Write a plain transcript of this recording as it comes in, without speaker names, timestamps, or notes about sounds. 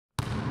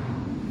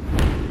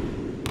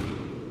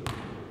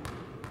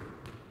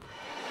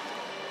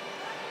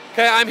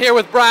Okay, I'm here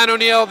with Brian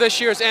O'Neill,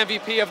 this year's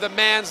MVP of the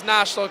Men's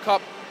National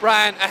Cup.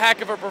 Brian, a heck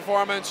of a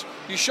performance.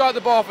 You shot the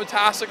ball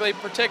fantastically,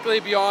 particularly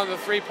beyond the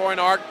three-point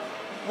arc.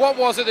 What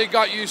was it that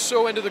got you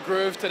so into the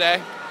groove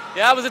today?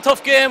 Yeah, it was a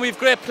tough game. We've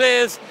great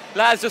plays.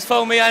 Lads just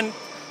found me, and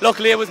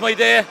luckily it was my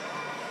day.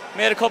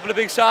 Made a couple of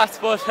big shots,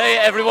 but hey,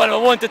 everyone,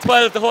 1 to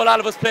 12, the whole lot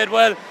of us played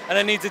well, and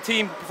it needs a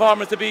team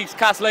performance to beat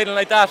Castle Island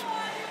like that.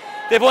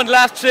 They've won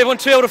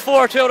 3 out of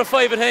 4, 2 out of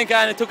 5, I think,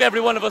 and it took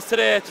every one of us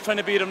today to try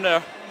to beat them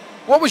there.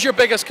 What was your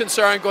biggest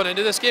concern going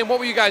into this game? What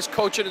were you guys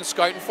coaching and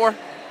scouting for?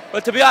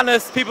 Well, to be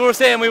honest, people were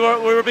saying we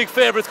were big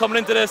favourites coming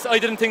into this. I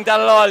didn't think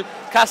that at all.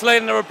 Castle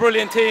Island are a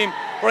brilliant team.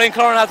 Brian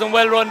Curran has them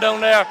well run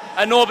down there,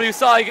 and nobody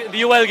saw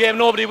the UL game.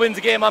 Nobody wins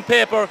a game on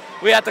paper.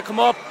 We had to come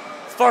up.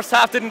 First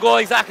half didn't go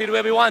exactly the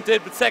way we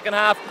wanted, but second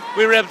half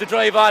we were able to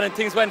drive on and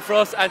things went for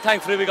us, and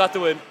thankfully we got the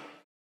win.